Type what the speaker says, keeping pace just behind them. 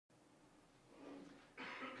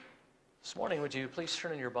This morning, would you please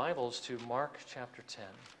turn in your Bibles to Mark chapter 10.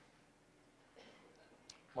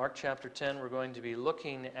 Mark chapter 10, we're going to be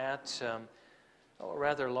looking at a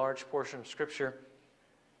rather large portion of Scripture,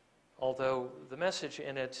 although the message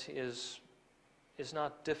in it is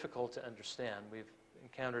not difficult to understand. We've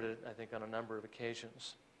encountered it, I think, on a number of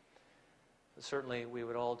occasions. But certainly, we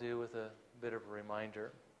would all do with a bit of a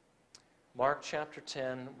reminder. Mark chapter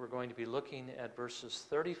 10, we're going to be looking at verses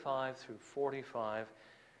 35 through 45,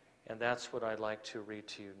 and that's what I'd like to read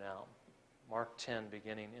to you now. Mark 10,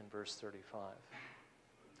 beginning in verse 35.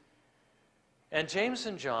 And James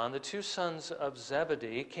and John, the two sons of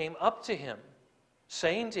Zebedee, came up to him,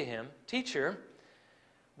 saying to him, "Teacher,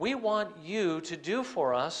 we want you to do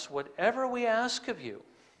for us whatever we ask of you."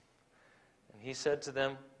 And he said to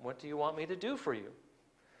them, "What do you want me to do for you?"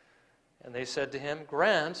 And they said to him,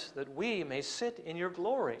 "Grant that we may sit in your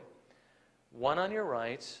glory, one on your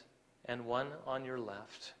right and one on your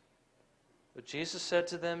left." But Jesus said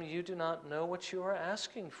to them, "You do not know what you are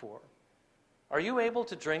asking for. Are you able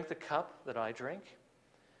to drink the cup that I drink?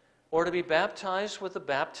 Or to be baptized with the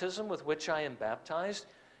baptism with which I am baptized?"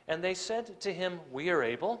 And they said to him, "We are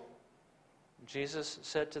able." Jesus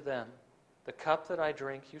said to them, "The cup that I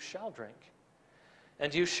drink you shall drink.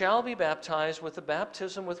 And you shall be baptized with the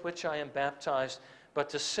baptism with which I am baptized. But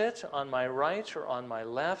to sit on my right or on my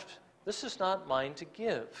left, this is not mine to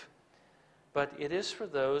give, but it is for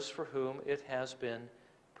those for whom it has been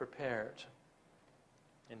prepared."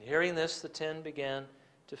 And hearing this, the 10 began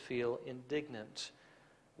to feel indignant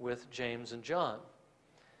with James and John.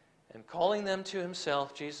 And calling them to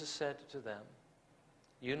himself, Jesus said to them,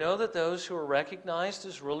 "You know that those who are recognized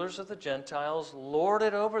as rulers of the Gentiles lord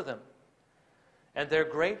it over them, and their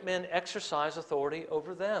great men exercise authority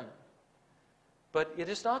over them. But it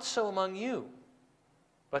is not so among you.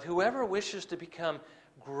 But whoever wishes to become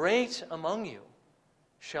great among you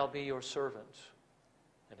shall be your servant.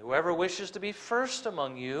 And whoever wishes to be first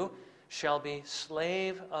among you shall be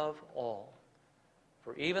slave of all.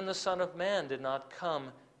 For even the Son of Man did not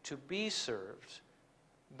come to be served,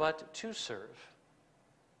 but to serve,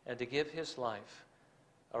 and to give his life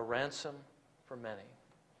a ransom for many."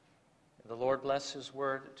 The Lord bless his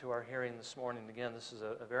word to our hearing this morning. Again, this is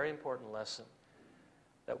a very important lesson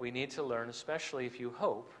that we need to learn, especially if you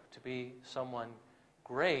hope to be someone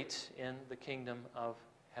great in the kingdom of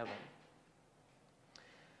heaven.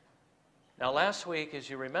 Now, last week, as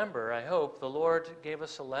you remember, I hope, the Lord gave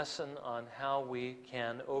us a lesson on how we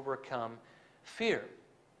can overcome fear.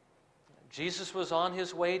 Jesus was on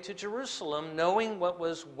his way to Jerusalem, knowing what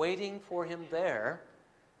was waiting for him there,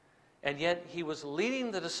 and yet he was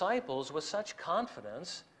leading the disciples with such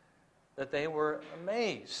confidence that they were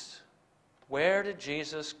amazed. Where did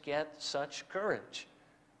Jesus get such courage?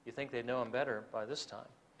 You think they'd know him better by this time.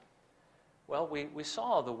 Well, we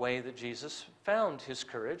saw the way that Jesus found his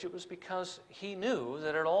courage. It was because he knew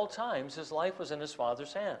that at all times his life was in his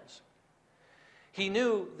Father's hands. He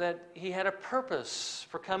knew that he had a purpose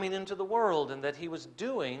for coming into the world and that he was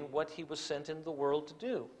doing what he was sent into the world to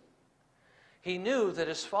do. He knew that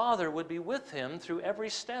his Father would be with him through every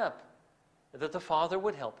step, that the Father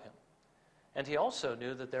would help him. And he also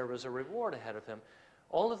knew that there was a reward ahead of him.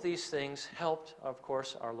 All of these things helped, of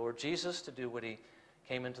course, our Lord Jesus to do what he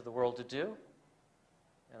came into the world to do.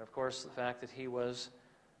 And, of course, the fact that he was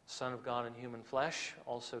Son of God in human flesh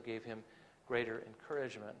also gave him greater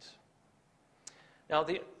encouragement. Now,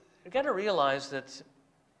 you've got to realize that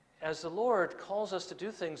as the Lord calls us to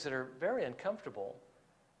do things that are very uncomfortable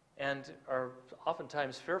and are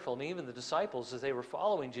oftentimes fearful, and even the disciples, as they were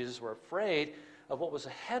following Jesus, were afraid of what was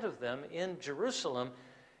ahead of them in Jerusalem,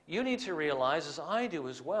 you need to realize, as I do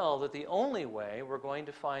as well, that the only way we're going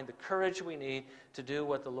to find the courage we need to do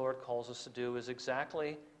what the Lord calls us to do is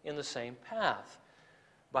exactly in the same path,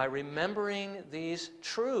 by remembering these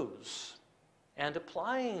truths and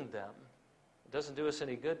applying them. It doesn't do us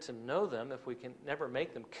any good to know them if we can never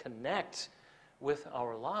make them connect with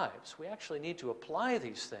our lives. We actually need to apply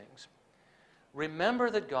these things. Remember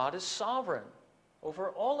that God is sovereign over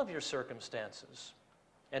all of your circumstances.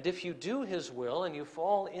 And if you do his will and you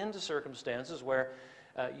fall into circumstances where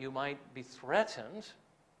you might be threatened,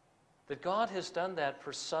 that God has done that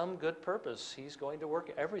for some good purpose. He's going to work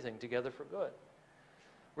everything together for good.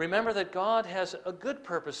 Remember that God has a good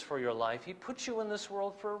purpose for your life. He put you in this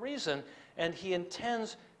world for a reason, and he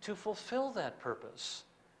intends to fulfill that purpose,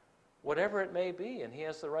 whatever it may be, and he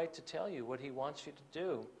has the right to tell you what he wants you to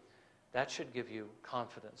do. That should give you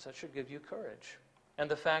confidence. That should give you courage. And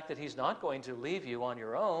the fact that he's not going to leave you on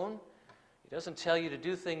your own. He doesn't tell you to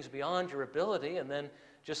do things beyond your ability and then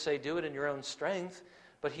just say do it in your own strength,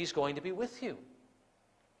 but he's going to be with you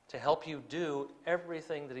to help you do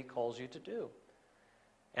everything that he calls you to do,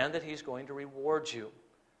 and that he's going to reward you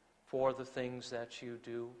for the things that you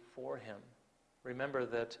do for him. Remember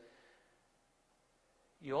that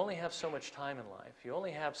you only have so much time in life. You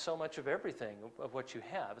only have so much of everything of what you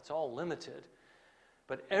have. It's all limited.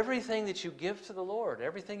 But everything that you give to the Lord,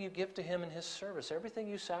 everything you give to him in his service, everything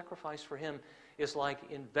you sacrifice for him is like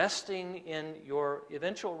investing in your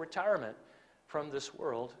eventual retirement from this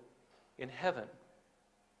world in heaven.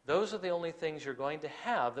 Those are the only things you're going to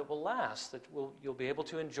have that will last, that you'll be able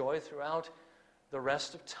to enjoy throughout the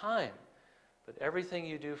rest of time. But everything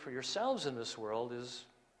you do for yourselves in this world is,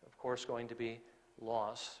 of course, going to be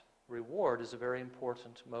loss. Reward is a very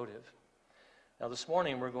important motive. Now, this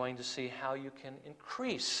morning we're going to see how you can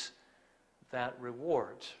increase that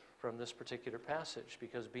reward from this particular passage,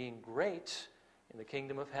 because being great in the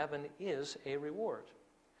kingdom of heaven is a reward.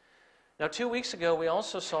 Now, 2 weeks ago, we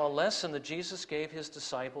also saw a lesson that Jesus gave his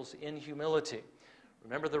disciples in humility.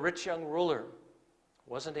 Remember, the rich young ruler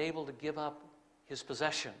wasn't able to give up his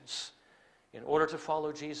possessions in order to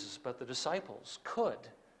follow Jesus, but the disciples could,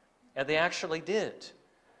 and they actually did.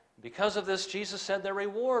 Because of this, Jesus said their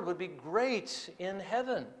reward would be great in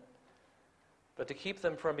heaven. But to keep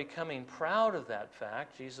them from becoming proud of that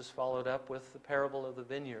fact, Jesus followed up with the parable of the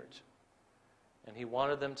vineyard. And he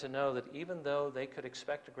wanted them to know that even though they could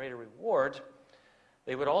expect a greater reward,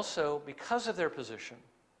 they would also, because of their position,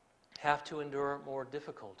 have to endure more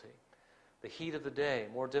difficulty, the heat of the day,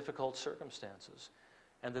 more difficult circumstances,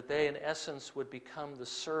 and that they, in essence, would become the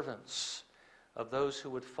servants of those who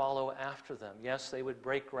would follow after them. Yes, they would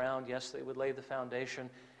break ground. Yes, they would lay the foundation.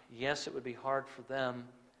 Yes, it would be hard for them.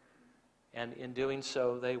 And in doing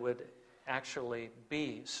so, they would actually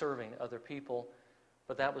be serving other people.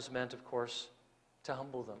 But that was meant, of course, to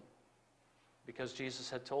humble them, because Jesus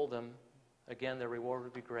had told them, again, their reward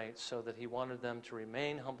would be great, so that he wanted them to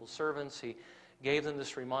remain humble servants. He gave them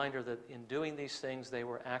this reminder that in doing these things, they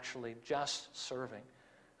were actually just serving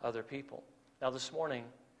other people. Now, this morning,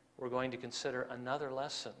 we're going to consider another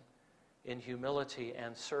lesson in humility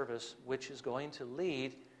and service, which is going to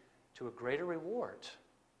lead to a greater reward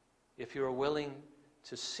if you are willing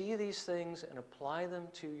to see these things and apply them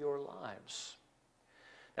to your lives.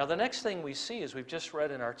 Now, the next thing we see, as we've just read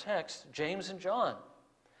in our text, James and John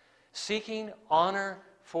seeking honor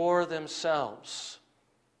for themselves,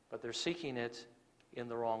 but they're seeking it in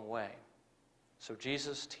the wrong way. So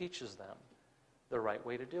Jesus teaches them the right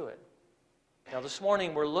way to do it. Now, this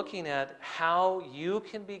morning we're looking at how you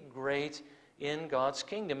can be great in God's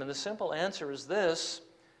kingdom. And the simple answer is this: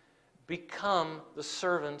 become the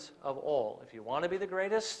servant of all. If you want to be the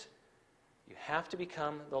greatest, you have to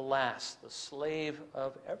become the last, the slave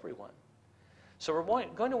of everyone. So we're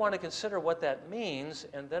going to want to consider what that means,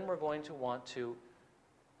 and then we're going to want to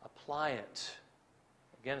apply it.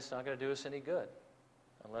 Again, it's not going to do us any good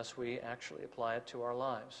unless we actually apply it to our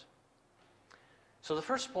lives. So the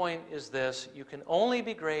first point is this: you can only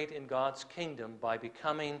be great in God's kingdom by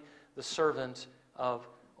becoming the servant of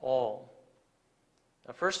all.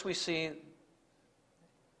 Now, the first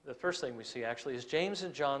thing we see actually is James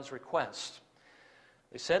and John's request.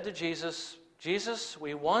 They said to Jesus, "Jesus,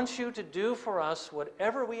 we want you to do for us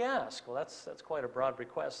whatever we ask." Well, that's quite a broad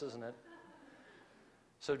request, isn't it?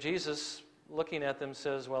 So Jesus, looking at them,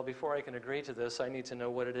 says, well, before I can agree to this, I need to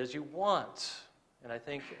know what it is you want. And I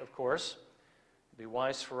think, of course, it'd be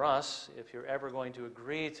wise for us, if you're ever going to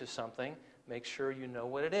agree to something, make sure you know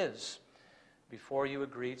what it is before you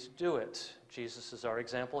agree to do it. Jesus is our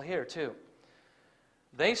example here, too.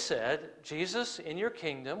 They said, "Jesus, in your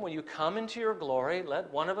kingdom, when you come into your glory,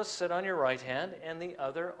 let one of us sit on your right hand and the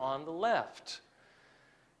other on the left."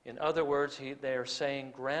 In other words, they are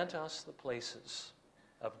saying, grant us the places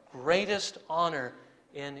of greatest honor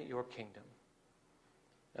in your kingdom.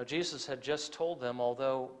 Now, Jesus had just told them,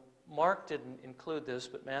 although Mark didn't include this,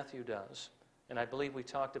 but Matthew does, and I believe we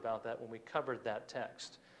talked about that when we covered that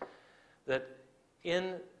text, that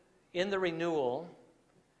in the renewal,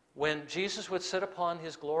 when Jesus would sit upon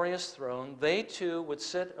his glorious throne, they too would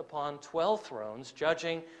sit upon 12 thrones,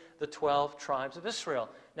 judging the 12 tribes of Israel.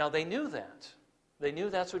 Now, they knew that. They knew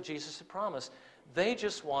that's what Jesus had promised. They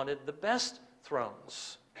just wanted the best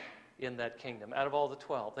thrones in that kingdom out of all the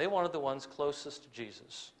 12. They wanted the ones closest to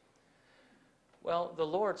Jesus. Well, the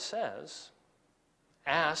Lord says,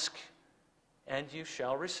 "Ask, and you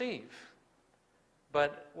shall receive."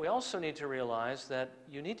 But we also need to realize that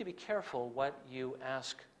you need to be careful what you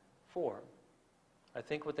ask for. I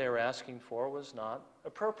think what they were asking for was not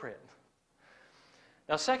appropriate.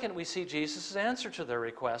 Now, second, we see Jesus' answer to their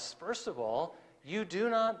requests. First of all, you do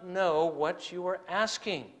not know what you are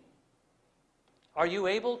asking. Are you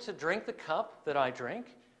able to drink the cup that I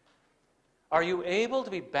drink? Are you able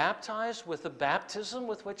to be baptized with the baptism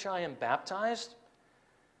with which I am baptized?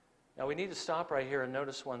 Now we need to stop right here and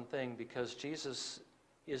notice one thing, because Jesus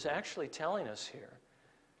is actually telling us here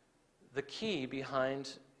the key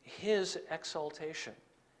behind his exaltation.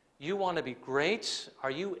 You want to be great?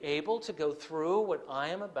 Are you able to go through what I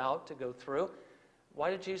am about to go through?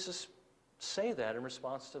 Why did Jesus say that in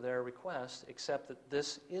response to their request, except that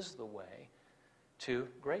this is the way to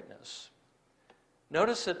greatness?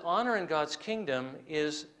 Notice that honor in God's kingdom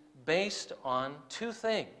is based on two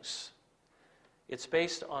things. It's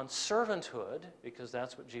based on servanthood, because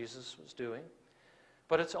that's what Jesus was doing,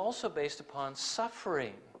 but it's also based upon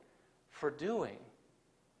suffering for doing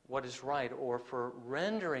what is right, or for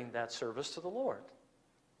rendering that service to the Lord.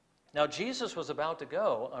 Now, Jesus was about to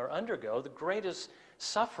go or undergo the greatest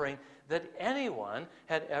suffering that anyone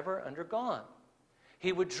had ever undergone.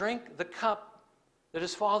 He would drink the cup that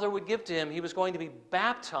his Father would give to him. He was going to be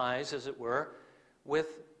baptized, as it were,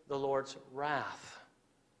 with the Lord's wrath.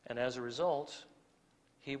 And as a result,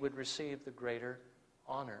 he would receive the greater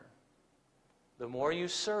honor. The more you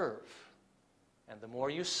serve and the more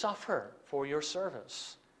you suffer for your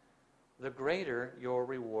service, the greater your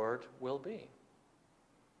reward will be.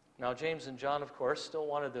 Now, James and John, of course, still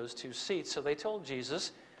wanted those two seats, so they told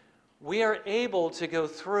Jesus, we are able to go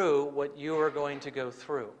through what you are going to go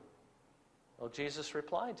through. Well, Jesus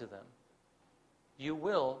replied to them, you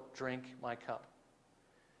will drink my cup.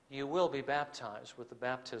 You will be baptized with the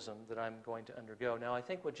baptism that I'm going to undergo. Now, I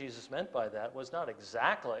think what Jesus meant by that was not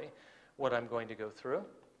exactly what I'm going to go through,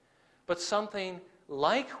 but something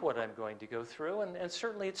like what I'm going to go through, and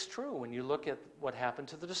certainly it's true when you look at what happened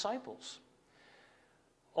to the disciples.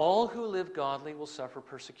 All who live godly will suffer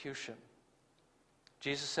persecution.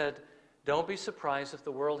 Jesus said, don't be surprised if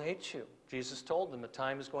the world hates you. Jesus told them a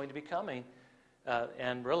time is going to be coming,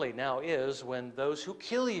 and really now is, when those who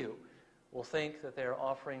kill you will think that they are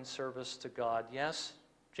offering service to God. Yes,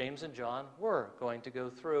 James and John were going to go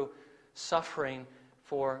through suffering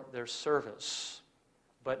for their service,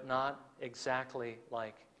 but not exactly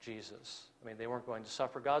like Jesus. I mean, they weren't going to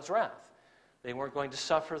suffer God's wrath. They weren't going to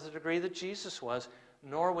suffer the degree that Jesus was,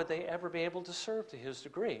 nor would they ever be able to serve to his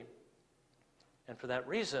degree. And for that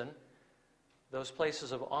reason, those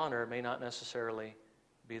places of honor may not necessarily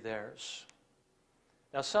be theirs.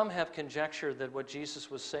 Now, some have conjectured that what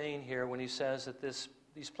Jesus was saying here when he says that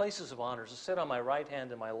these places of honor, to sit on my right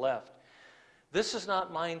hand and my left, this is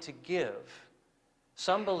not mine to give.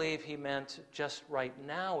 Some believe he meant just right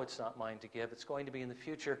now it's not mine to give. It's going to be in the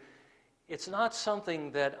future. It's not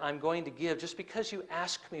something that I'm going to give just because you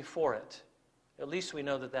ask me for it. At least we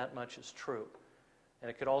know that that much is true. And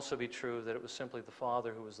it could also be true that it was simply the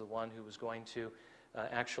Father who was the one who was going to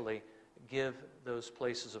actually give those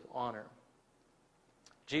places of honor.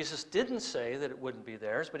 Jesus didn't say that it wouldn't be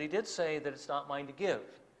theirs, but he did say that it's not mine to give.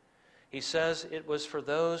 He says it was for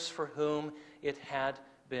those for whom it had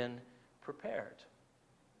been prepared.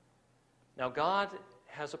 Now, God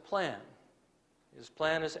has a plan. His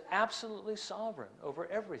plan is absolutely sovereign over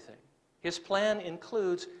everything. His plan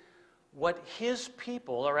includes what his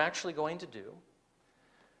people are actually going to do,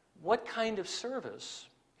 what kind of service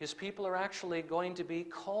his people are actually going to be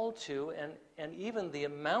called to, and even the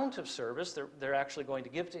amount of service they're actually going to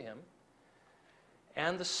give to him,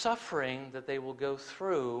 and the suffering that they will go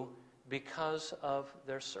through because of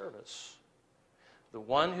their service. The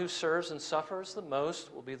one who serves and suffers the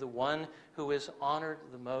most will be the one who is honored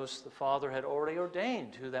the most. The Father had already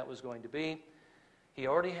ordained who that was going to be. He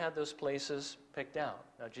already had those places picked out.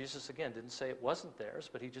 Now, Jesus, again, didn't say it wasn't theirs,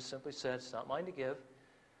 but he just simply said, it's not mine to give,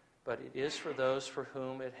 but it is for those for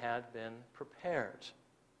whom it had been prepared.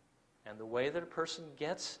 And the way that a person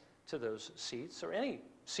gets to those seats, or any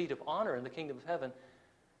seat of honor in the kingdom of heaven,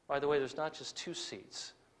 by the way, there's not just two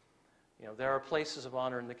seats. You know, there are places of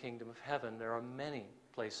honor in the kingdom of heaven. There are many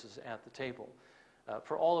places at the table.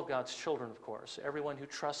 For all of God's children, of course. Everyone who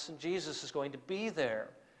trusts in Jesus is going to be there.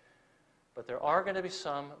 But there are going to be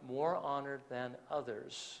some more honored than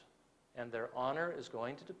others. And their honor is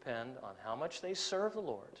going to depend on how much they serve the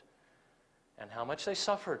Lord and how much they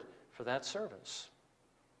suffered for that service.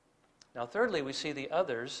 Now, thirdly, we see the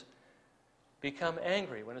others become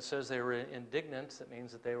angry. When it says they were indignant, that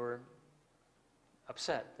means that they were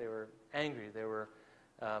upset. They were angry. They were,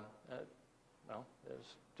 well,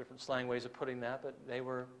 there's different slang ways of putting that, but they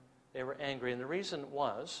were angry. And the reason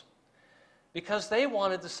was because they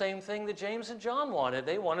wanted the same thing that James and John wanted.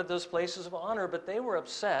 They wanted those places of honor, but they were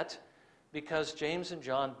upset because James and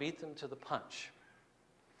John beat them to the punch.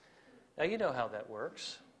 Now, you know how that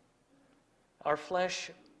works. Our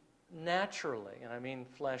flesh naturally, and I mean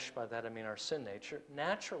flesh, by that I mean our sin nature,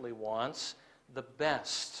 naturally wants the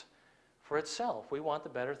best for itself. We want the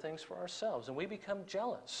better things for ourselves, and we become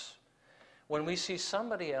jealous when we see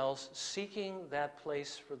somebody else seeking that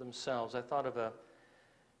place for themselves. I thought of the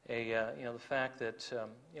fact that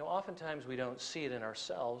oftentimes we don't see it in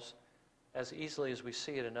ourselves as easily as we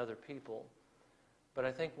see it in other people. But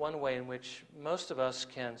I think one way in which most of us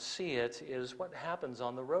can see it is what happens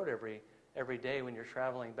on the road every day when you're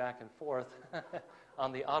traveling back and forth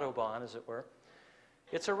on the Autobahn, as it were.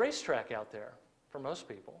 It's a racetrack out there for most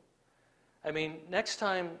people. I mean, next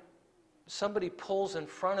time somebody pulls in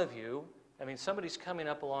front of you, somebody's coming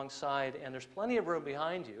up alongside and there's plenty of room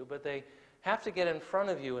behind you, but they have to get in front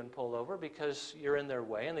of you and pull over because you're in their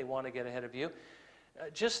way and they want to get ahead of you.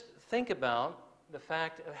 Just think about the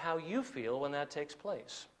fact of how you feel when that takes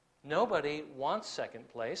place. Nobody wants second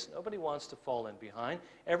place. Nobody wants to fall in behind.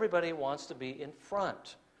 Everybody wants to be in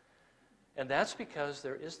front. And that's because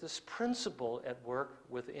there is this principle at work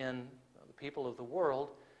within the people of the world,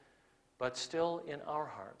 but still in our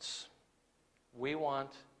hearts. We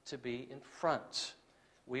want to be in front.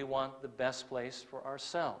 We want the best place for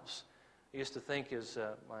ourselves. I used to think as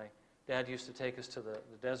my dad used to take us to the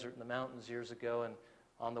desert and the mountains years ago, and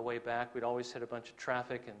on the way back, we'd always hit a bunch of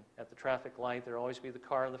traffic, and at the traffic light, there'd always be the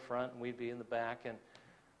car in the front, and we'd be in the back, and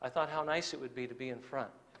I thought how nice it would be to be in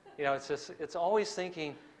front. It's always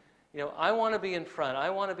thinking, I want to be in front,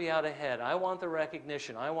 I want to be out ahead, I want the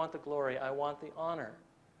recognition, I want the glory, I want the honor.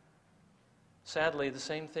 Sadly, the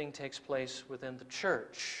same thing takes place within the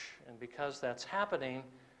church, and because that's happening,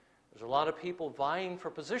 there's a lot of people vying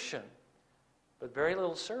for position, but very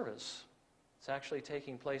little service. It's actually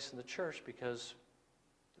taking place in the church because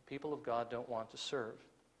people of God don't want to serve.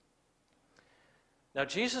 Now,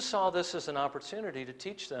 Jesus saw this as an opportunity to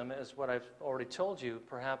teach them, as what I've already told you,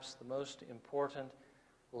 perhaps the most important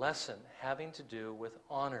lesson having to do with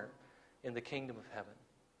honor in the kingdom of heaven.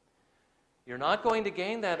 You're not going to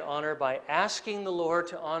gain that honor by asking the Lord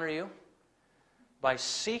to honor you, by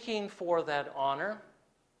seeking for that honor.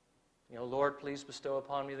 Lord, please bestow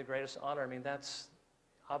upon me the greatest honor. That's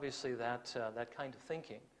obviously that kind of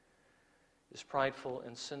thinking is prideful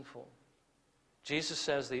and sinful. Jesus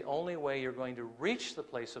says the only way you're going to reach the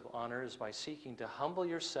place of honor is by seeking to humble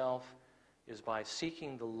yourself, is by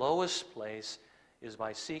seeking the lowest place, is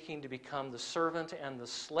by seeking to become the servant and the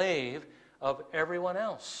slave of everyone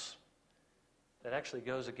else. That actually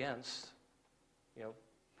goes against,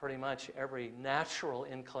 pretty much every natural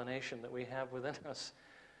inclination that we have within us.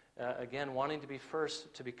 Again, wanting to be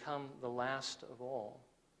first, to become the last of all.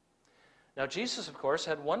 Now, Jesus, of course,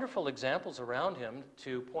 had wonderful examples around him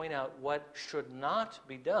to point out what should not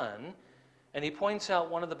be done, and he points out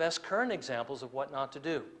one of the best current examples of what not to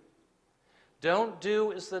do. Don't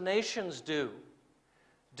do as the nations do.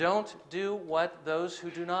 Don't do what those who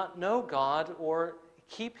do not know God or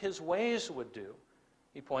keep his ways would do.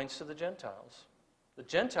 He points to the Gentiles. The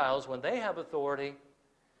Gentiles, when they have authority,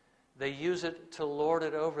 they use it to lord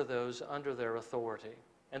it over those under their authority.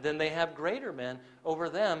 And then they have greater men over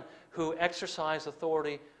them who exercise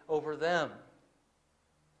authority over them.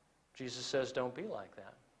 Jesus says, don't be like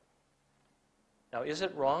that. Now, is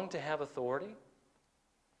it wrong to have authority?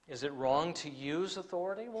 Is it wrong to use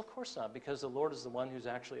authority? Well, of course not, because the Lord is the one who's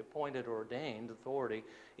actually appointed or ordained authority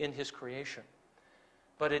in his creation.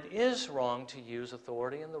 But it is wrong to use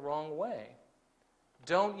authority in the wrong way.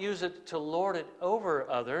 Don't use it to lord it over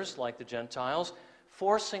others like the Gentiles,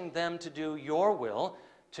 forcing them to do your will,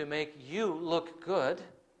 to make you look good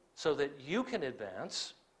so that you can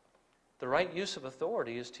advance. The right use of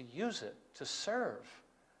authority is to use it to serve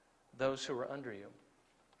those who are under you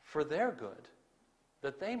for their good,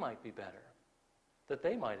 that they might be better, that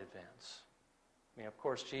they might advance. Of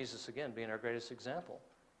course, Jesus, again, being our greatest example.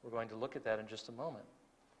 We're going to look at that in just a moment.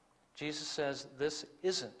 Jesus says, this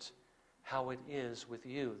isn't how it is with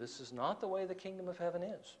you. This is not the way the kingdom of heaven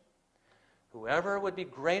is. Whoever would be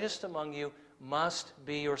greatest among you must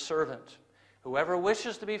be your servant. Whoever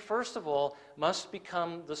wishes to be first of all must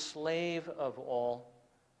become the slave of all.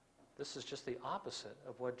 This is just the opposite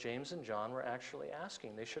of what James and John were actually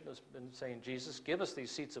asking. They shouldn't have been saying, Jesus, give us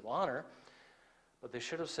these seats of honor. But they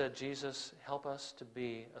should have said, Jesus, help us to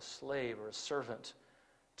be a slave or a servant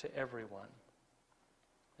to everyone.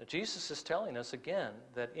 Now, Jesus is telling us again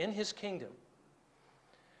that in his kingdom,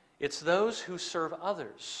 it's those who serve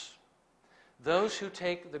others, those who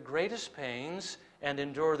take the greatest pains and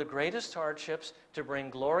endure the greatest hardships to bring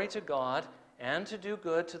glory to God and to do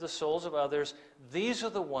good to the souls of others. These are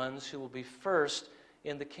the ones who will be first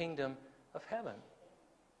in the kingdom of heaven.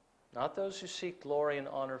 Not those who seek glory and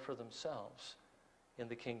honor for themselves in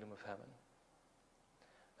the kingdom of heaven.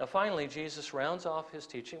 Now finally, Jesus rounds off his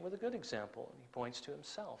teaching with a good example. He points to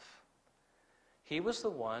himself. he was the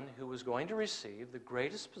one who was going to receive the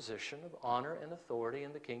greatest position of honor and authority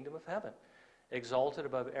in the kingdom of heaven, exalted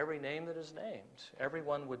above every name that is named.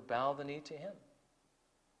 Everyone would bow the knee to him.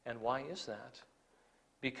 And why is that?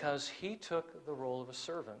 Because he took the role of a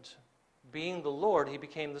servant. Being the Lord, he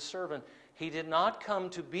became the servant. He did not come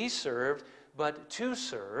to be served, but to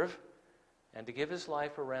serve, and to give his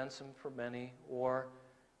life a ransom for many, or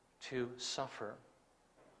to suffer.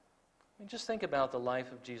 I mean, just think about the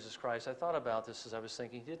life of Jesus Christ. I thought about this as I was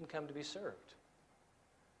thinking. He didn't come to be served.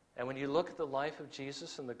 And when you look at the life of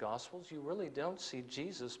Jesus in the Gospels, you really don't see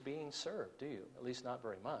Jesus being served, do you? At least not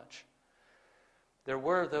very much. There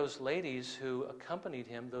were those ladies who accompanied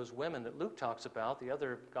him, those women that Luke talks about. The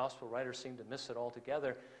other Gospel writers seem to miss it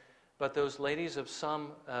altogether. But those ladies of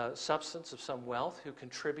some substance, of some wealth, who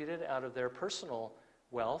contributed out of their personal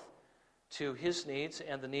wealth to his needs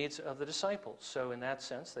and the needs of the disciples. So in that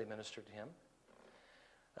sense, they ministered to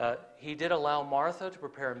him. He did allow Martha to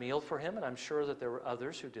prepare a meal for him, and I'm sure that there were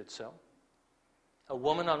others who did so. A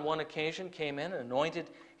woman on one occasion came in and anointed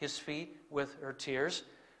his feet with her tears,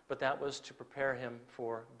 but that was to prepare him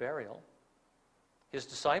for burial. His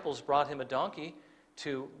disciples brought him a donkey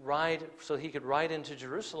to ride so he could ride into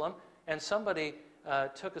Jerusalem, and somebody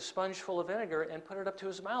took a sponge full of vinegar and put it up to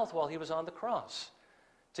his mouth while he was on the cross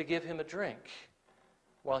to give him a drink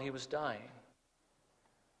while he was dying.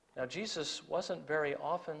 Now, Jesus wasn't very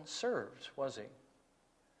often served, was he?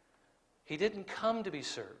 He didn't come to be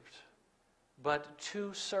served, but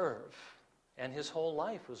to serve. And his whole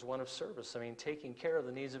life was one of service. I mean, taking care of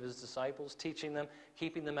the needs of his disciples, teaching them,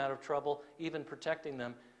 keeping them out of trouble, even protecting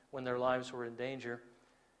them when their lives were in danger.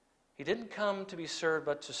 He didn't come to be served,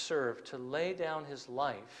 but to serve, to lay down his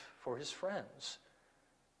life for his friends,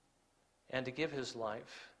 and to give his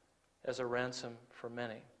life as a ransom for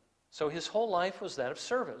many. So his whole life was that of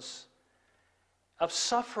service, of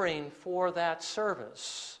suffering for that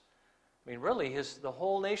service. I mean, really, the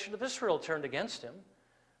whole nation of Israel turned against him.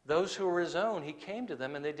 Those who were his own, he came to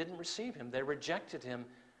them and they didn't receive him. They rejected him.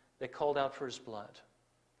 They called out for his blood.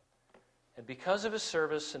 And because of his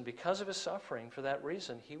service and because of his suffering, for that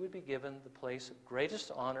reason, he would be given the place of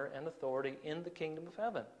greatest honor and authority in the kingdom of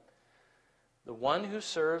heaven. The one who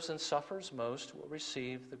serves and suffers most will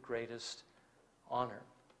receive the greatest honor.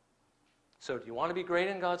 So, do you want to be great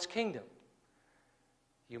in God's kingdom?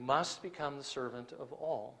 You must become the servant of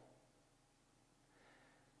all.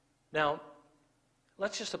 Now,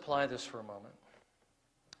 let's just apply this for a moment.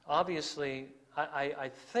 Obviously, I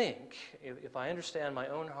think, if I understand my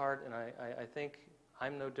own heart, and I think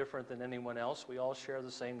I'm no different than anyone else, we all share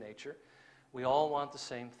the same nature. We all want the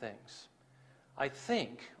same things. I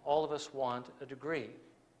think all of us want a degree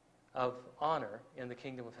of honor in the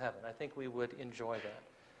kingdom of heaven. I think we would enjoy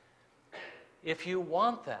that. If you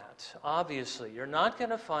want that, obviously, you're not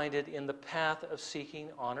going to find it in the path of seeking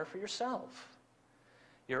honor for yourself.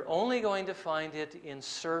 You're only going to find it in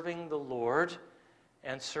serving the Lord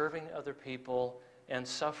and serving other people and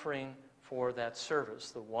suffering for that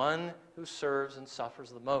service. The one who serves and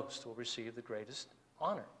suffers the most will receive the greatest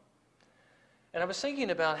honor. And I was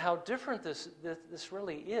thinking about how different this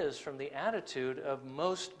really is from the attitude of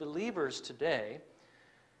most believers today,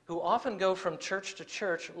 who often go from church to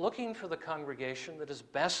church looking for the congregation that is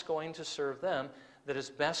best going to serve them, that is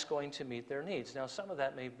best going to meet their needs. Now, some of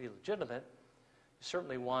that may be legitimate. You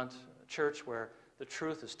certainly want a church where the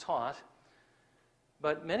truth is taught.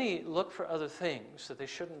 But many look for other things that they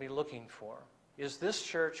shouldn't be looking for. Is this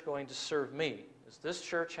church going to serve me? Does this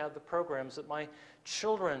church have the programs that my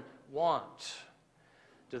children want?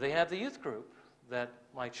 Do they have the youth group that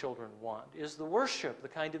my children want? Is the worship the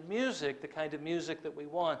kind of music that we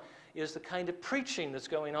want? Is the kind of preaching that's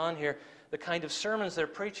going on here, the kind of sermons they're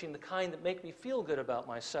preaching, the kind that make me feel good about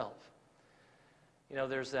myself? You know,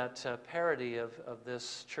 there's that parody of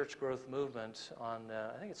this church growth movement on,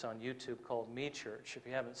 I think it's on YouTube, called Me Church. If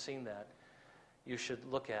you haven't seen that, you should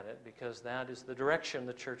look at it, because that is the direction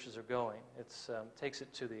the churches are going. It takes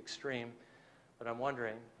it to the extreme, but I'm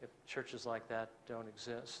wondering if churches like that don't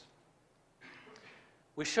exist.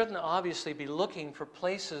 We shouldn't obviously be looking for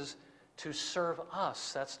places to serve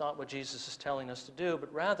us. That's not what Jesus is telling us to do,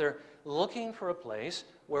 but rather looking for a place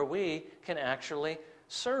where we can actually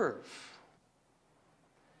serve.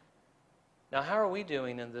 Now, how are we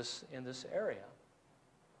doing in this area?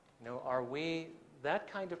 You know, are we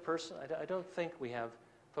that kind of person? I don't think we have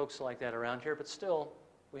folks like that around here, but still,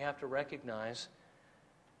 we have to recognize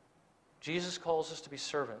Jesus calls us to be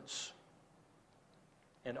servants.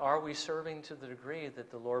 And are we serving to the degree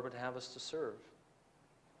that the Lord would have us to serve?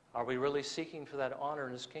 Are we really seeking for that honor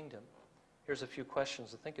in His kingdom? Here's a few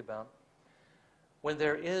questions to think about. When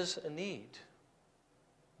there is a need,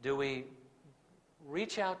 do we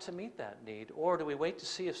reach out to meet that need, or do we wait to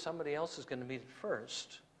see if somebody else is going to meet it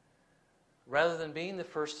first, rather than being the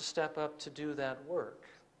first to step up to do that work?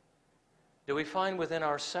 Do we find within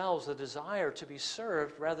ourselves the desire to be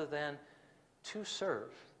served rather than to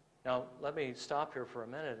serve? Now, let me stop here for a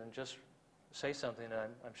minute and just say something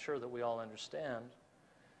that I'm sure that we all understand.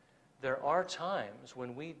 There are times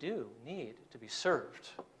when we do need to be served.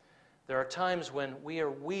 There are times when we are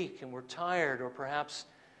weak and we're tired, or perhaps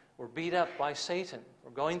we're beat up by Satan.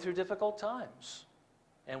 We're going through difficult times,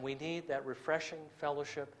 and we need that refreshing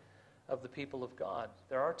fellowship of the people of God.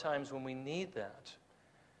 There are times when we need that.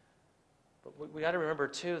 But we got to remember,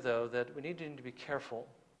 too, though, that we need to be careful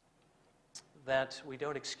that we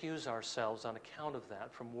don't excuse ourselves on account of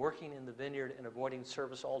that from working in the vineyard and avoiding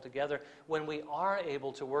service altogether when we are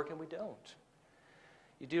able to work and we don't.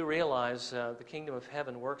 You do realize the kingdom of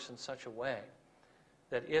heaven works in such a way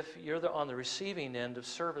that if you're on the receiving end of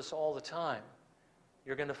service all the time,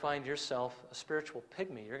 you're going to find yourself a spiritual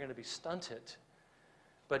pygmy. You're going to be stunted.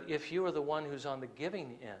 But if you are the one who's on the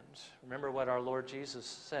giving end, remember what our Lord Jesus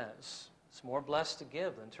says, it's more blessed to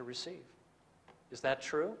give than to receive. Is that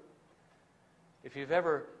true? If you've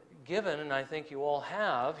ever given, and I think you all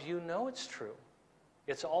have, you know it's true.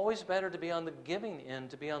 It's always better to be on the giving end,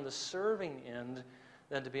 to be on the serving end,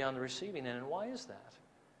 than to be on the receiving end. And why is that?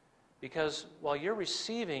 Because while you're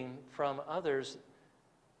receiving from others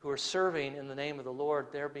who are serving in the name of the Lord,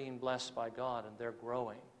 they're being blessed by God and they're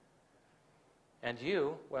growing. And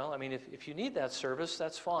you, well, I mean, if you need that service,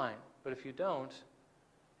 that's fine. But if you don't,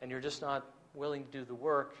 and you're just not willing to do the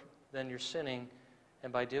work, then you're sinning.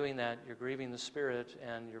 And by doing that, you're grieving the Spirit,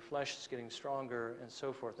 and your flesh is getting stronger, and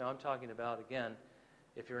so forth. Now, I'm talking about, again,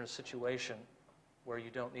 if you're in a situation where you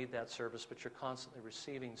don't need that service, but you're constantly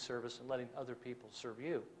receiving service and letting other people serve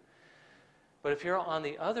you. But if you're on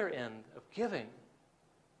the other end of giving,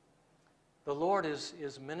 the Lord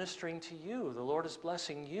is ministering to you. The Lord is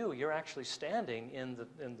blessing you. You're actually standing in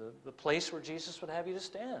the place where Jesus would have you to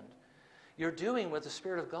stand. You're doing what the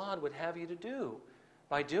Spirit of God would have you to do.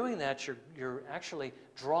 By doing that, you're actually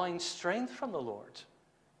drawing strength from the Lord,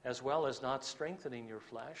 as well as not strengthening your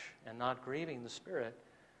flesh and not grieving the Spirit,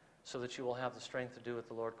 so that you will have the strength to do what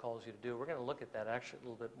the Lord calls you to do. We're going to look at that actually a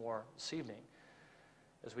little bit more this evening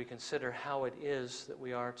as we consider how it is that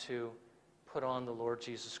we are to put on the Lord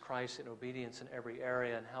Jesus Christ in obedience in every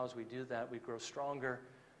area, and how as we do that we grow stronger,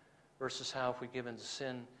 versus how if we give into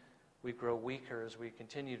sin we grow weaker as we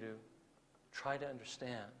continue to try to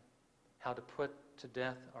understand how to put to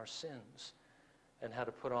death our sins and how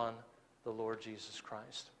to put on the Lord Jesus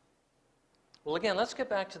Christ. Well, again, let's get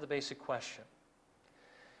back to the basic question.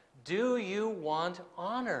 Do you want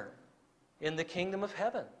honor in the kingdom of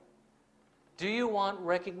heaven? Do you want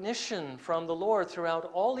recognition from the Lord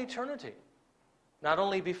throughout all eternity? Not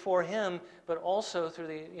only before Him, but also through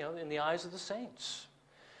in the eyes of the saints.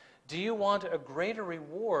 Do you want a greater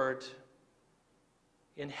reward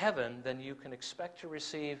in heaven than you can expect to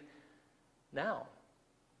receive now?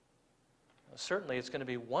 Certainly, it's going to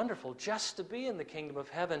be wonderful just to be in the kingdom of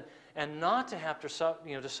heaven and not to have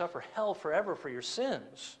to suffer hell forever for your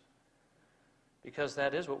sins, because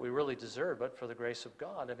that is what we really deserve. But for the grace of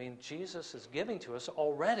God, I mean, Jesus is giving to us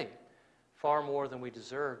already far more than we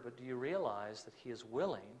deserve. But do you realize that He is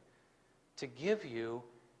willing to give you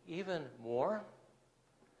even more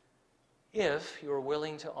if you are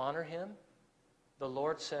willing to honor Him? The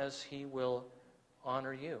Lord says He will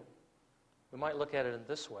honor you. We might look at it in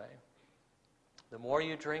this way. The more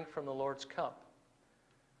you drink from the Lord's cup,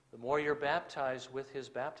 the more you're baptized with His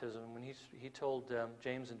baptism. When He told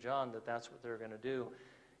James and John that that's what they're going to do,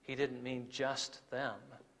 He didn't mean just them,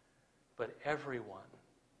 but everyone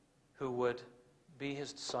who would be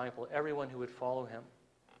His disciple, everyone who would follow Him.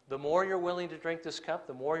 The more you're willing to drink this cup,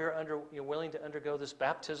 the more you're willing to undergo this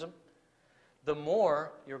baptism, the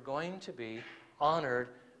more you're going to be honored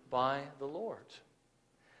by the Lord.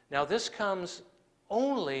 Now, this comes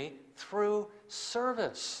only through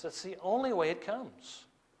service. That's the only way it comes.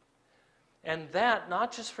 And that,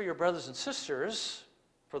 not just for your brothers and sisters,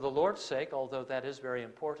 for the Lord's sake, although that is very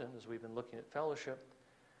important as we've been looking at fellowship,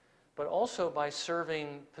 but also by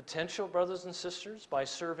serving potential brothers and sisters, by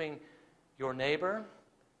serving your neighbor,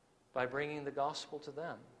 by bringing the gospel to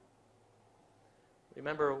them.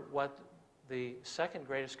 Remember what the second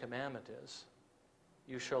greatest commandment is.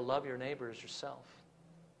 You shall love your neighbor as yourself.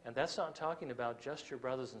 And that's not talking about just your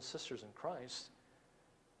brothers and sisters in Christ.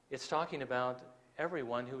 It's talking about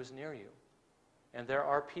everyone who is near you. And there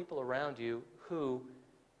are people around you who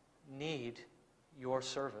need your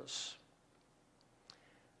service.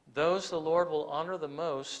 Those the Lord will honor the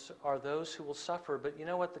most are those who will suffer. But you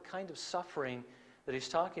know what? The kind of suffering that He's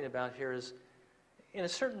talking about here is in a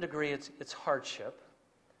certain degree, it's hardship.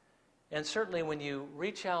 And certainly when you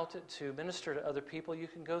reach out to minister to other people, you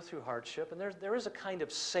can go through hardship. And there is a kind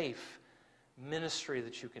of safe ministry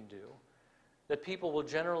that you can do that people will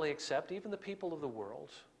generally accept, even the people of the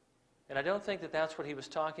world. And I don't think that that's what he was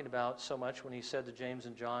talking about so much when he said to James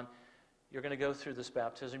and John, you're going to go through this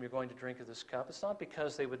baptism, you're going to drink of this cup. It's not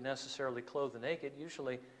because they would necessarily clothe the naked.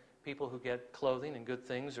 Usually people who get clothing and good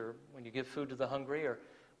things, or when you give food to the hungry, or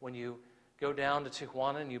when you go down to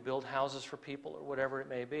Tijuana and you build houses for people, or whatever it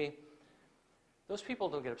may be, those people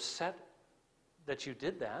don't get upset that you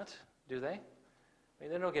did that, do they? I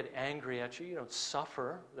mean, they don't get angry at you. You don't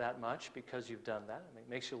suffer that much because you've done that. I mean, it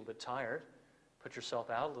makes you a little bit tired. Put yourself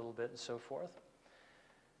out a little bit and so forth.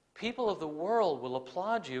 People of the world will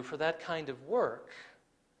applaud you for that kind of work.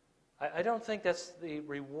 I don't think that's the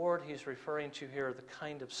reward he's referring to here, the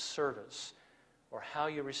kind of service or how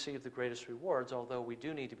you receive the greatest rewards, although we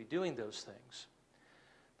do need to be doing those things.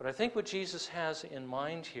 But I think what Jesus has in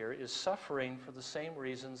mind here is suffering for the same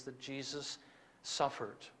reasons that Jesus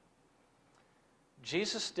suffered.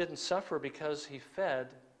 Jesus didn't suffer because he fed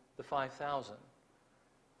the 5,000.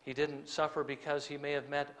 He didn't suffer because he may have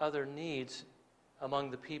met other needs among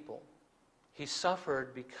the people. He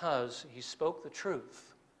suffered because he spoke the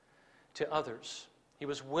truth to others. He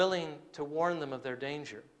was willing to warn them of their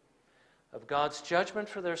danger, of God's judgment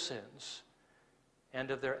for their sins,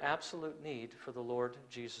 and of their absolute need for the Lord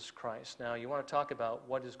Jesus Christ. Now, you want to talk about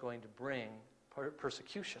what is going to bring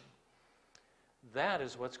persecution. That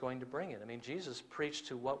is what's going to bring it. I mean, Jesus preached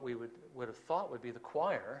to what we would have thought would be the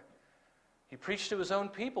choir. He preached to his own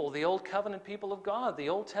people, the Old Covenant people of God, the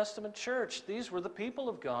Old Testament church. These were the people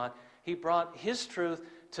of God. He brought his truth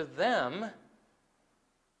to them,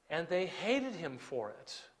 and they hated him for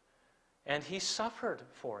it. And he suffered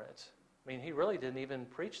for it. I mean, he really didn't even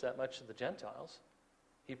preach that much to the Gentiles.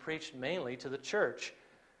 He preached mainly to the church.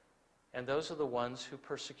 And those are the ones who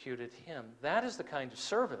persecuted him. That is the kind of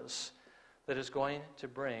service that is going to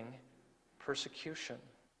bring persecution.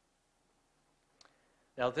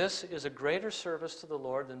 Now, this is a greater service to the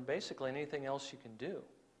Lord than basically anything else you can do.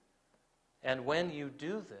 And when you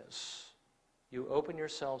do this, you open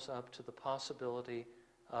yourselves up to the possibility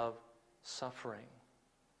of suffering.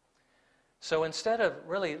 So instead of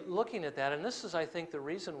really looking at that, and this is, I think, the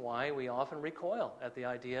reason why we often recoil at the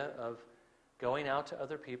idea of going out to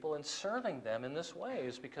other people and serving them in this way,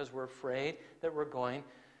 is because we're afraid that we're going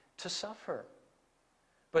to suffer.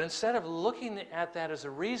 But instead of looking at that as a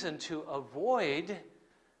reason to avoid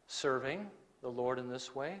serving the Lord in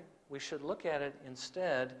this way, we should look at it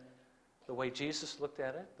instead the way Jesus looked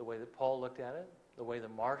at it, the way that Paul looked at it, the way the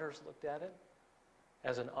martyrs looked at it,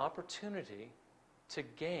 as an opportunity to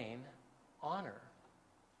gain honor.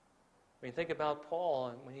 I mean, think about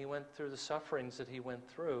Paul when he went through the sufferings that he went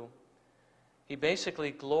through. He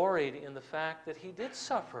basically gloried in the fact that he did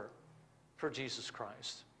suffer for Jesus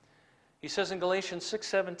Christ. He says in Galatians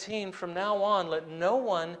 6:17, "From now on, let no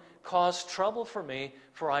one cause trouble for me,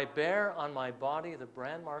 for I bear on my body the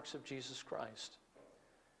brand marks of Jesus Christ."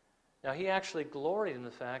 Now, he actually gloried in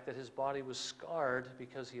the fact that his body was scarred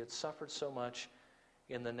because he had suffered so much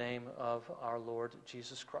in the name of our Lord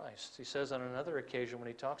Jesus Christ. He says on another occasion when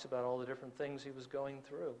he talks about all the different things he was going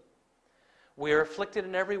through, "We are afflicted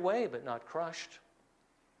in every way, but not crushed,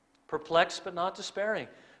 perplexed, but not despairing,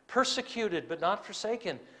 persecuted, but not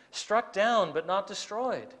forsaken, struck down, but not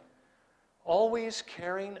destroyed, always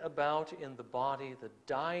carrying about in the body the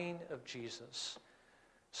dying of Jesus,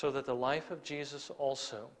 so that the life of Jesus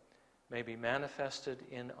also may be manifested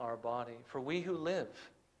in our body. For we who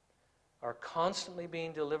live are constantly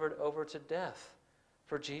being delivered over to death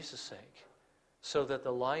for Jesus' sake, so that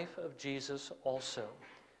the life of Jesus also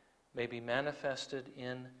may be manifested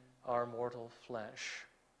in our mortal flesh."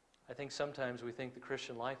 I think sometimes we think the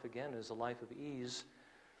Christian life, again, is a life of ease,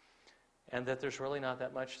 and that there's really not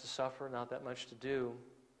that much to suffer, not that much to do.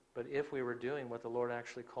 But if we were doing what the Lord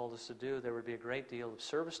actually called us to do, there would be a great deal of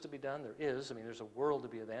service to be done. There is. I mean, there's a world to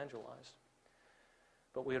be evangelized.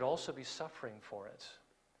 But we would also be suffering for it.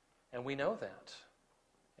 And we know that.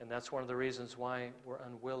 And that's one of the reasons why we're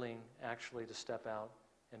unwilling actually to step out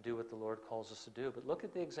and do what the Lord calls us to do. But look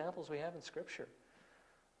at the examples we have in Scripture.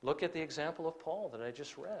 Look at the example of Paul that I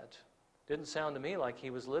just read. Didn't sound to me like he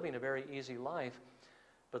was living a very easy life.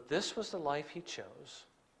 But this was the life he chose.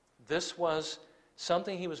 This was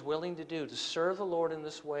something he was willing to do, to serve the Lord in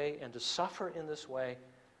this way and to suffer in this way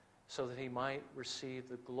so that he might receive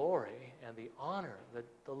the glory and the honor that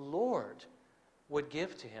the Lord would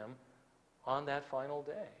give to him on that final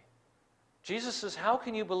day. Jesus says, "How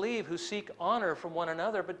can you believe who seek honor from one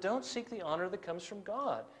another, but don't seek the honor that comes from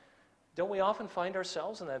God?" Don't we often find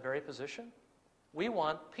ourselves in that very position? We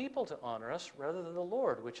want people to honor us rather than the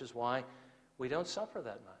Lord, which is why we don't suffer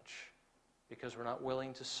that much, because we're not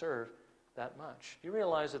willing to serve that much. You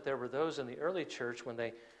realize that there were those in the early church when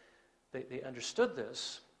they understood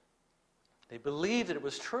this, they believed that it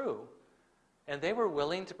was true, and they were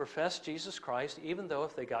willing to profess Jesus Christ, even though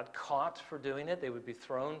if they got caught for doing it, they would be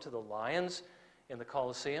thrown to the lions in the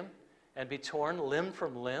Colosseum and be torn limb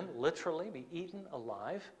from limb, literally be eaten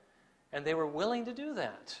alive. And they were willing to do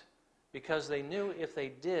that because they knew if they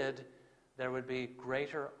did, there would be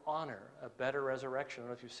greater honor, a better resurrection. I don't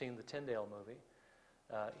know if you've seen the Tyndale movie.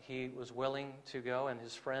 He was willing to go, and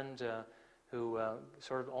his friend who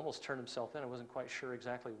sort of almost turned himself in. I wasn't quite sure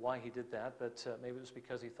exactly why he did that, but maybe it was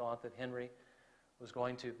because he thought that Henry was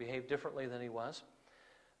going to behave differently than he was.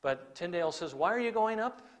 But Tyndale says, why are you going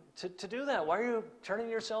up to do that? Why are you turning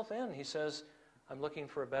yourself in? He says, I'm looking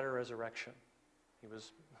for a better resurrection.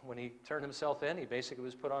 When he turned himself in, he basically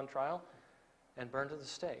was put on trial and burned at the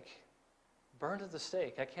stake. Burned at the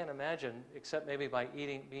stake. I can't imagine, except maybe by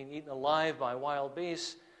being eaten alive by wild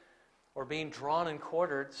beasts, or being drawn and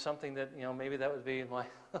quartered, something that, maybe that would be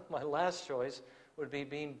my last choice, would be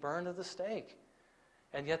being burned at the stake.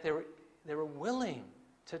 And yet they were willing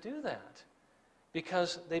to do that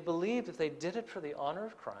because they believed if they did it for the honor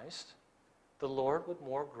of Christ, the Lord would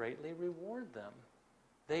more greatly reward them.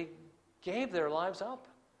 They gave their lives up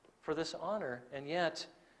for this honor, and yet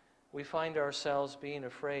we find ourselves being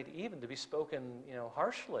afraid even to be spoken,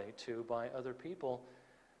 harshly to by other people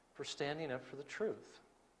for standing up for the truth.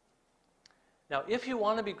 Now, if you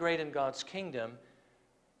want to be great in God's kingdom,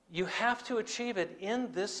 you have to achieve it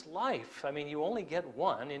in this life. I mean, you only get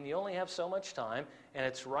one, and you only have so much time, and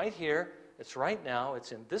it's right here, it's right now,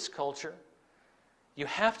 it's in this culture. You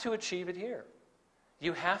have to achieve it here.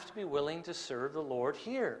 You have to be willing to serve the Lord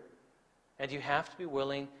here. And you have to be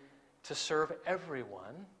willing to serve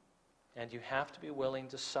everyone, and you have to be willing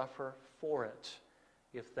to suffer for it,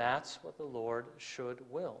 if that's what the Lord should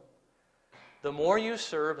will. The more you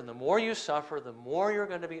serve and the more you suffer, the more you're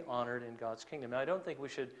going to be honored in God's kingdom. Now, I don't think we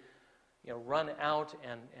should run out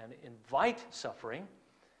and invite suffering,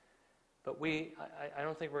 but I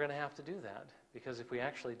don't think we're going to have to do that, because if we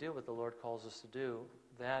actually do what the Lord calls us to do,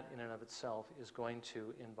 that in and of itself is going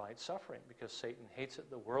to invite suffering, because Satan hates it,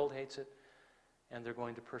 the world hates it, and they're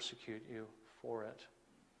going to persecute you for it.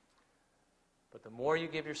 But the more you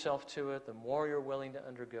give yourself to it, the more you're willing to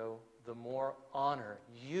undergo, the more honor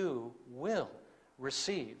you will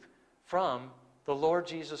receive from the Lord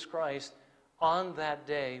Jesus Christ on that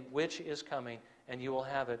day which is coming, and you will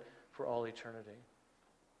have it for all eternity.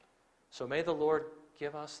 So may the Lord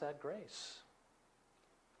give us that grace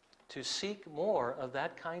to seek more of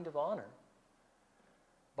that kind of honor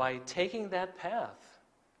by taking that path,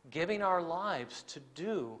 giving our lives to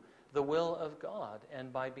do the will of God,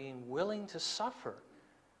 and by being willing to suffer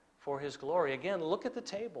for His glory. Again, look at the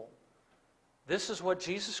table. This is what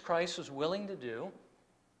Jesus Christ was willing to do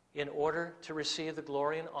in order to receive the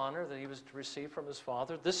glory and honor that He was to receive from His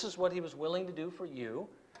Father. This is what He was willing to do for you.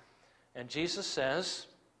 And Jesus says,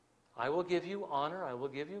 I will give you honor, I will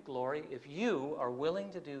give you glory, if you are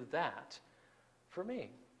willing to do that for me.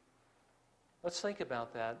 Let's think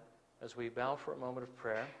about that as we bow for a moment of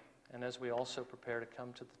prayer, and as we also prepare to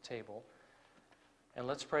come to the table. And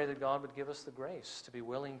let's pray that God would give us the grace to be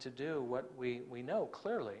willing to do what we know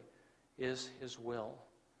clearly is His will.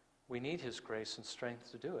 We need His grace and strength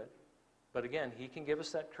to do it. But again, He can give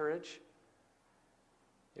us that courage.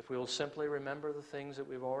 If we will simply remember the things that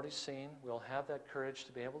we've already seen, we'll have that courage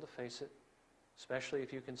to be able to face it, especially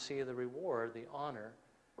if you can see the reward, the honor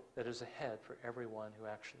that is ahead for everyone who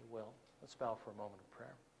actually will. Let's bow for a moment of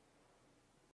prayer.